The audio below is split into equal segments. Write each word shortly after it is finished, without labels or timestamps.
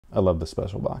I love the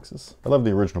special boxes. I love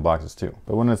the original boxes too,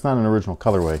 but when it's not an original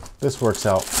colorway, this works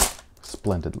out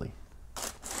splendidly.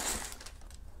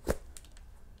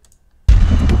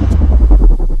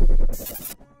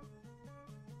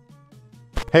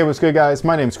 Hey, what's good guys?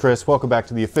 My name's Chris. Welcome back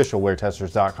to the official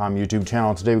WearTesters.com YouTube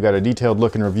channel. Today we got a detailed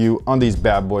look and review on these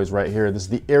bad boys right here. This is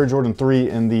the Air Jordan 3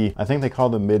 in the, I think they call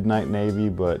them Midnight Navy,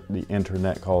 but the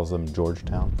internet calls them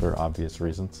Georgetown for obvious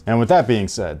reasons. And with that being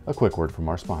said, a quick word from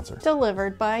our sponsor.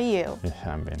 Delivered by you. Yeah,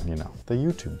 I mean, you know, the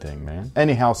YouTube thing, man.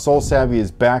 Anyhow, Soul Savvy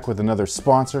is back with another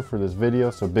sponsor for this video,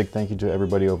 so big thank you to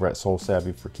everybody over at Soul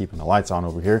Savvy for keeping the lights on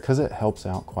over here, because it helps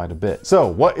out quite a bit. So,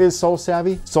 what is Soul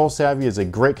Savvy? Soul Savvy is a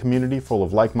great community full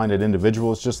of like-minded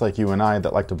individuals just like you and I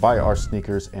that like to buy our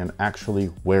sneakers and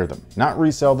actually wear them. Not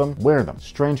resell them, wear them.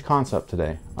 Strange concept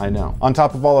today, I know. On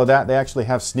top of all of that, they actually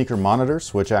have sneaker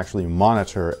monitors, which actually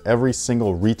monitor every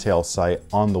single retail site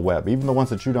on the web, even the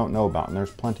ones that you don't know about, and there's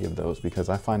plenty of those because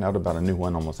I find out about a new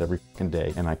one almost every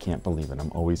day and I can't believe it.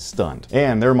 I'm always stunned.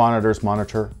 And their monitors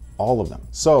monitor all of them.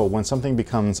 So when something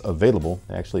becomes available,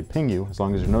 they actually ping you as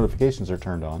long as your notifications are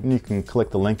turned on, and you can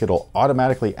click the link. It'll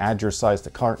automatically add your size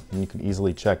to cart and you can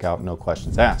easily check out, no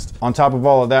questions asked. On top of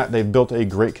all of that, they've built a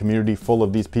great community full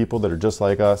of these people that are just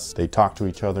like us. They talk to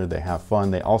each other, they have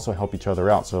fun, they also help each other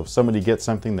out. So if somebody gets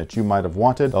something that you might have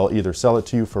wanted, they'll either sell it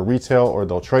to you for retail or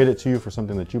they'll trade it to you for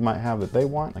something that you might have that they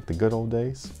want, like the good old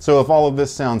days. So if all of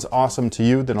this sounds awesome to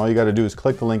you, then all you got to do is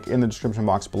click the link in the description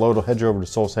box below. It'll head you over to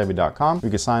soulsavvy.com. You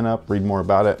can sign up, read more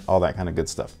about it, all that kind of good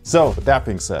stuff. So with that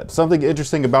being said, something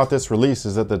interesting about this release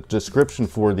is that the description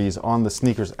for these on the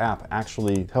sneakers app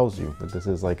actually tells you that this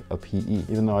is like a PE,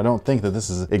 even though I don't think that this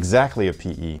is exactly a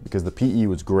PE because the PE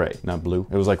was gray, not blue.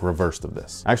 It was like reversed of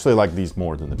this. I actually like these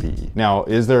more than the PE. Now,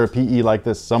 is there a PE like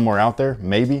this somewhere out there?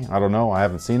 Maybe, I don't know, I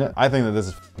haven't seen it. I think that this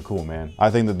is cool, man. I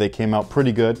think that they came out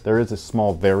pretty good. There is a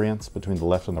small variance between the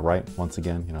left and the right. Once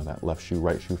again, you know, that left shoe,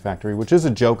 right shoe factory, which is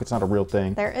a joke. It's not a real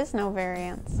thing. There is no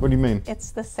variance. What do you mean?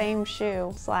 It's the same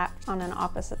shoe slapped on an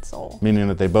opposite sole. Meaning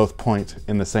that they both point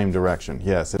in the same direction.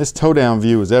 Yes, this toe down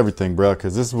view is everything, bro,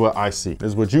 because this is what I see. This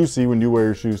is what you see when you wear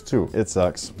your shoes too. It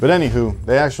sucks. But anywho,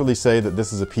 they actually say that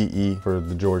this is a PE for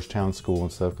the Georgetown school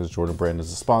and stuff because Jordan Brand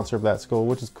is a sponsor of that school,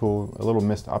 which is cool. A little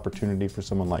missed opportunity for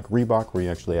someone like Reebok where you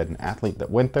actually had an athlete that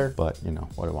went there, but you know,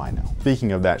 what do I know?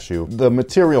 Speaking of that shoe, the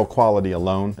material quality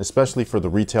alone, especially for the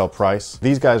retail price,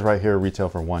 these guys right here retail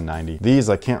for $190. These,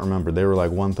 I can't remember, they were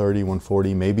like $130,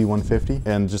 $140, maybe $150.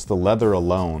 And just the leather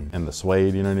alone and the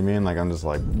suede, you know what I mean? Like, I'm just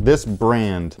like, this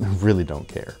brand really don't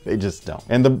care. They just don't.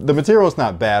 And the material is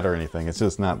not bad or anything. It's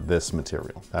just not this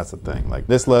material. That's the thing. Like,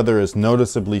 this leather is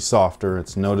noticeably softer.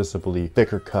 It's noticeably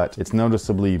thicker cut. It's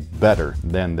noticeably better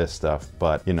than this stuff.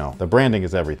 But, you know, the branding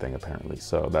is everything apparently.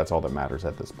 So that's all that matters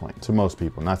at this point. To most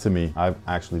people, not to me. I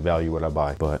actually value what I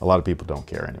buy, but a lot of people don't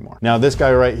care anymore. Now, this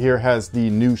guy right here has the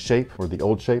new shape or the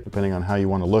old shape, depending on how you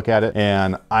want to look at it.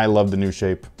 And I love the new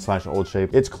shape / old shape.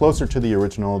 It's closer to the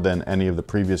original than any of the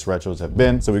previous retros have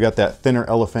been. So we got that thinner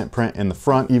elephant print in the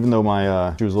front. Even though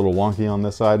my shoe is a little wonky on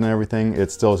this side and everything,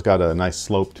 it still has got a nice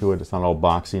slope to it. It's not all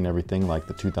boxy and everything like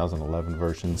the 2011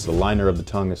 versions. The liner of the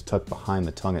tongue is tucked behind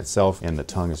the tongue itself and the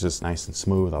tongue is just nice and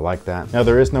smooth. I like that. Now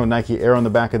there is no Nike Air on the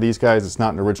back of these guys. It's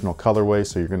not an original colorway,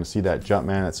 so you're going to see that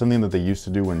Jumpman. It's something that they used to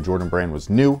do when Jordan Brand was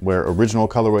new, where original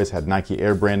colorways had Nike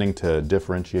Air branding to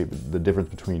differentiate the difference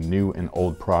between new and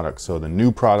old products. So the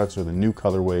new products or the new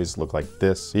colorways look like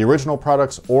this. The original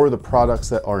products or the products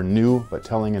that are new but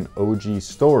telling an OG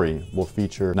story will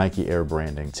feature Nike Air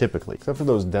branding typically, except for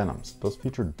those denims. Those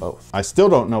featured both. I still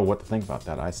don't know what to think about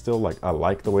that. I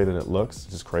like the way that it looks.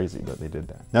 It's just crazy that they did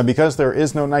that. Now, because there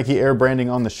is no Nike Air branding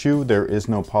on the shoe, there is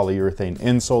no polyurethane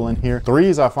insole in here.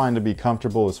 Threes I find to be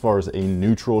comfortable as far as a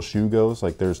neutral shoe goes.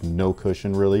 Like, there's no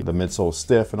cushion really. The midsole's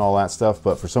stiff and all that stuff,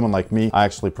 but for someone like me, I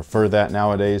actually prefer that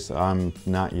nowadays. I'm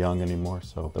not young anymore,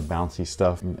 so the bouncy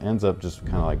stuff ends up just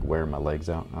kind of like wearing my legs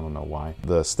out. I don't know why.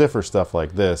 The stiffer stuff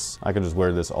like this, I can just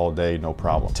wear this all day, no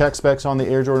problem. Tech specs on the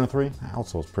Air Jordan 3, the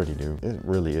outsole's pretty, dude. It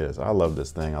really is. I love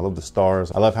this thing. I love the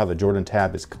stars. I love how the Jordan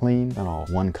tab is clean, not all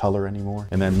one color anymore.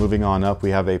 And then moving on up, we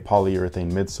have a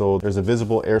polyurethane midsole. There's a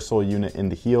visible air sole unit in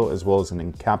the heel as well as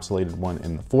an encapsulated one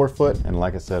in the forefoot. And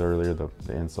like I said earlier, the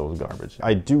insole is garbage.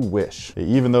 I do wish,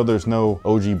 even though there's no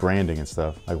OG branding and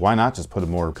stuff, like why not just put a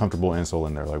more comfortable insole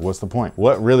in there? Like, what's the point?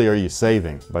 What really are you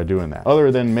saving by doing that?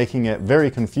 Other than making it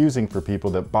very confusing for people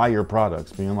that buy your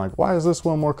products, being like, why is this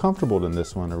one more comfortable than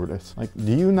this one? Or it's like,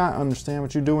 do you not understand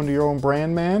what you're doing to your own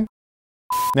brand, man?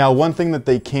 Now, one thing that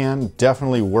they can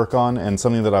definitely work on, and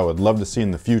something that I would love to see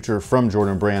in the future from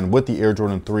Jordan Brand with the Air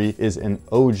Jordan 3, is an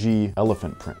OG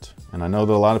elephant print. And I know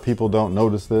that a lot of people don't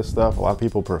notice this stuff. A lot of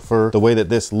people prefer the way that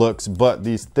this looks, but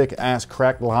these thick ass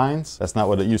cracked lines, that's not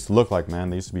what it used to look like, man.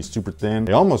 They used to be super thin.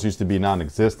 They almost used to be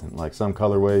non-existent. Like some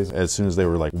colorways, as soon as they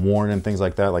were like worn and things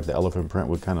like that, like the elephant print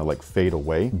would kind of like fade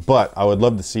away. But I would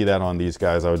love to see that on these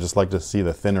guys. I would just like to see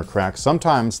the thinner cracks.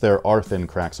 Sometimes there are thin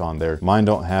cracks on there. Mine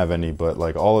don't have any, but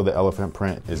like all of the elephant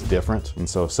print is different. And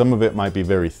so some of it might be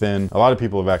very thin. A lot of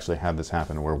people have actually had this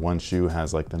happen where one shoe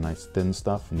has like the nice thin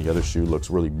stuff and the other shoe looks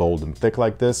really bold and thick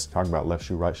like this. Talk about left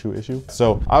shoe, right shoe issue.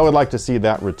 So I would like to see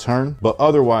that return, but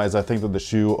otherwise I think that the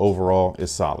shoe overall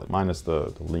is solid, minus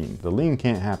the lean. The lean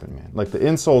can't happen, man. Like the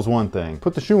insole's one thing.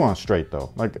 Put the shoe on straight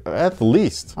though. Like at the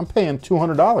least, I'm paying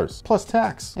 $200 plus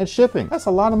tax and shipping. That's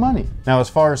a lot of money. Now, as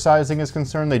far as sizing is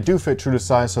concerned, they do fit true to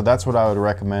size, so that's what I would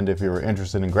recommend if you were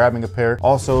interested in grabbing a pair.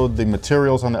 Also, the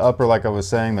materials on the upper, like I was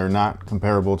saying, they're not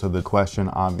comparable to the Question.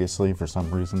 Obviously, for some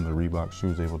reason, the Reebok shoe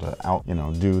is able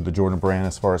to do the Jordan brand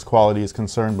as far as quality is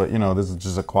concerned, but this is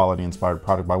just a quality inspired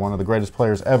product by one of the greatest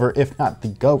players ever, if not the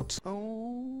GOAT.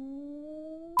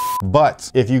 But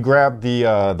if you grab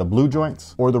the blue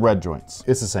joints or the red joints,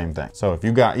 it's the same thing. So if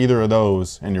you got either of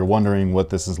those and you're wondering what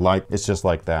this is like, it's just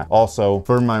like that. Also,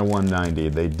 for my 190,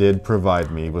 they did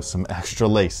provide me with some extra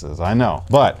laces, I know.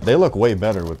 But they look way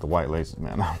better with the white laces,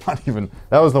 man. I'm not even,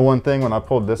 that was the one thing when I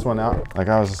pulled this one out. Like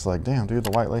I was just like, damn, dude,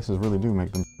 the white laces really do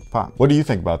make them pop. What do you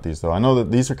think about these though? I know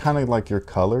that these are kind of like your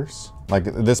colors. Like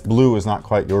this blue is not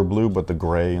quite your blue, but the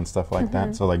gray and stuff like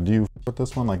that. So like, do you with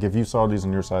this one? Like if you saw these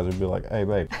in your size, you'd be like, hey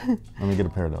babe, let me get a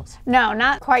pair of those. No,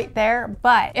 not quite there,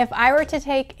 but if I were to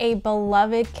take a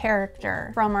beloved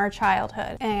character from our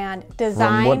childhood and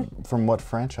design... From what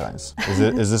franchise?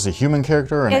 Is this a human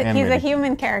character or an animated? He's a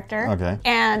human character. Okay.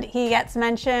 And he gets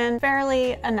mentioned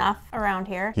fairly enough around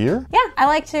here. Here? Yeah, I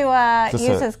like to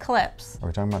use his clips. Are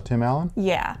we talking about Tim Allen?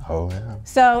 Yeah. Oh yeah.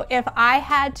 So if I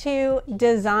had to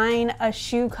design a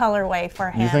shoe colorway for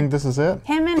him. You think this is it?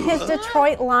 Him and his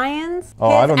Detroit Lions. Oh,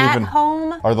 I don't even.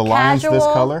 Home. Are the Lions this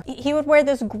color? He would wear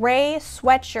this gray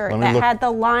sweatshirt that had the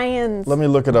Lions. Let me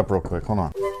look it up real quick. Hold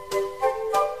on.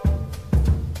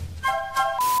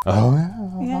 Oh yeah.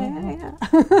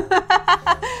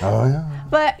 Oh yeah.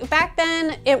 But back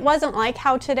then, it wasn't like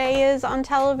how today is on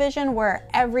television, where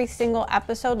every single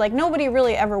episode, like nobody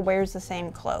really ever wears the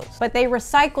same clothes. But they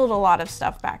recycled a lot of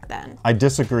stuff back then. I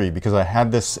disagree, because I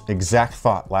had this exact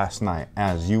thought last night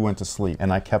as you went to sleep,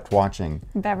 and I kept watching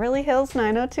Beverly Hills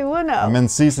 90210. I'm in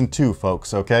season 2,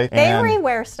 folks, okay? They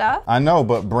rewear stuff. I know,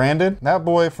 but Brandon, that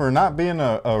boy, for not being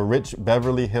a rich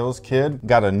Beverly Hills kid,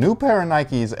 got a new pair of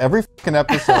Nikes every fucking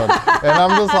episode. And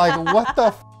I'm just like, what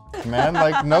the man,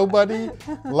 like nobody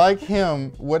like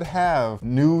him would have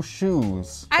new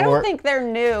shoes. I don't think they're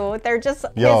new. They're just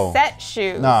his set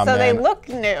shoes. Nah, so man, they look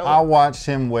new. I watched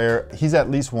him wear, he's at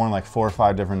least worn like 4 or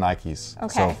 5 different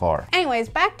Nikes so far. Anyways,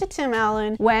 back to Tim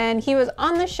Allen. When he was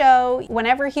on the show,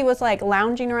 whenever he was like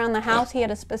lounging around the house, he had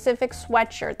a specific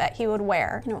sweatshirt that he would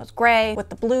wear. And it was gray with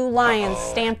the blue Lions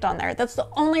stamped on there. That's the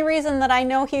only reason that I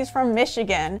know he's from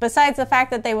Michigan, besides the fact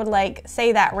that they would like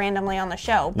say that randomly on the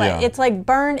show. But it's like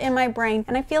burned in my brain,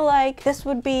 and I feel like this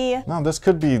would be... No, this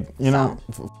could be, know,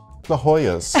 the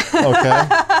Hoyas,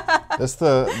 okay? That's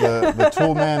the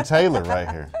tool man Taylor right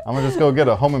here. I'm gonna just go get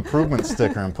a home improvement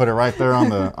sticker and put it right there on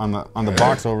the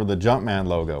box over the Jumpman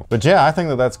logo. But yeah, I think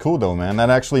that that's cool though, man. That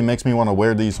actually makes me want to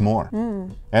wear these more.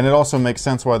 And it also makes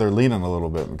sense why they're leaning a little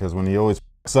bit, because when he always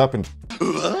f***s up and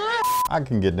I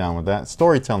can get down with that.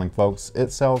 Storytelling, folks.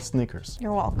 It sells sneakers.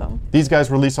 You're welcome. These guys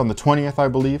released on the 20th, I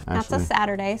believe. That's a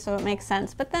Saturday, so it makes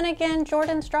sense. But then again,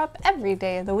 Jordans drop every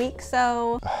day of the week,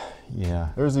 so... Yeah.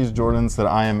 There's these Jordans that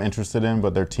I am interested in,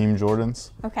 but they're Team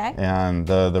Jordans. Okay. And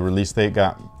the release date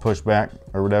got pushed back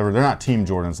or whatever. They're not Team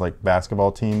Jordans, like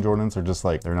basketball team Jordans. They're just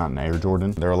like, they're not an Air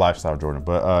Jordan. They're a lifestyle Jordan.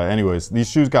 But anyways, these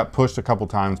shoes got pushed a couple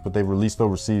times, but they've released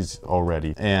overseas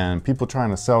already. And people trying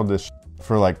to sell this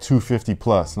for like $250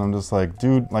 plus, and I'm just like,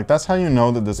 dude, like that's how you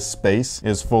know that this space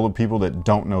is full of people that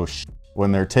don't know shit.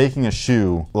 When they're taking a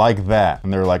shoe like that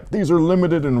and they're like, these are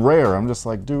limited and rare, I'm just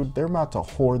like, dude, they're about to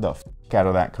whore the out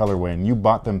of that colorway, and you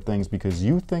bought them things because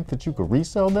you think that you could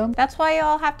resell them. That's why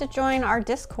y'all have to join our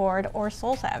Discord or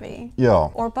Soul Savvy.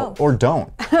 Yo. Or both. Or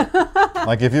don't.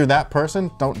 Like if you're that person,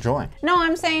 don't join. No,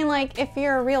 I'm saying like if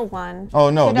you're a real one.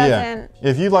 Oh no, yeah.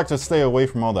 If you'd like to stay away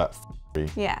from all that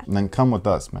yeah, then come with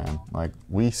us, man. Like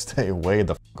we stay way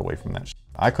the away from that shit.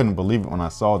 I couldn't believe it when I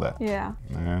saw that. Yeah.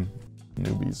 Man,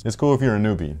 newbies. It's cool if you're a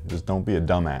newbie. Just don't be a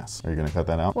dumbass. Are you gonna cut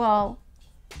that out? Well,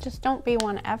 Just don't be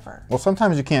one ever. Well,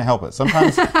 sometimes you can't help it.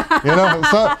 Sometimes,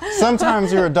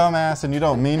 sometimes you're a dumbass and you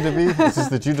don't mean to be. It's just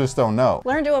that you just don't know.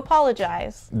 Learn to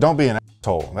apologize. Don't be an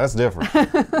asshole. That's different.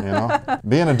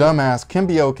 Being a dumbass can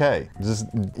be okay. Just,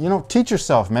 teach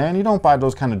yourself, man. You don't buy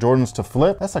those kind of Jordans to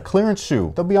flip. That's a clearance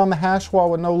shoe. They'll be on the hash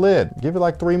wall with no lid. Give it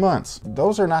like 3 months.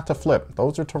 Those are not to flip.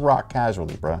 Those are to rock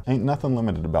casually, bruh. Ain't nothing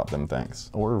limited about them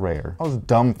things. Or rare. I was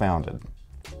dumbfounded.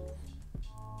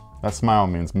 That smile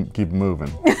means keep moving.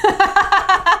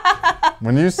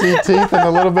 When you see teeth and a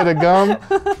little bit of gum,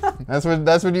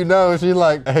 that's when you know she's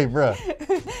like, hey, bruh.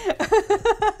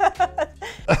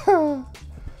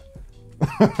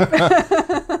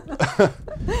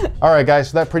 All right, guys,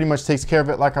 so that pretty much takes care of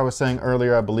it. Like I was saying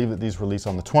earlier, I believe that these release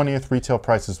on the 20th. Retail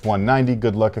price is $190.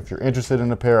 Good luck if you're interested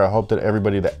in a pair. I hope that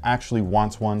everybody that actually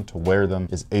wants one to wear them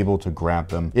is able to grab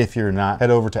them. If you're not,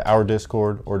 head over to our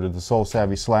Discord or to the Soul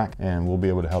Savvy Slack, and we'll be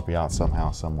able to help you out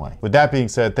somehow, some way. With that being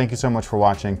said, thank you so much for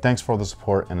watching. Thanks for all the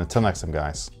support, and until next time,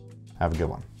 guys, have a good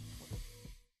one.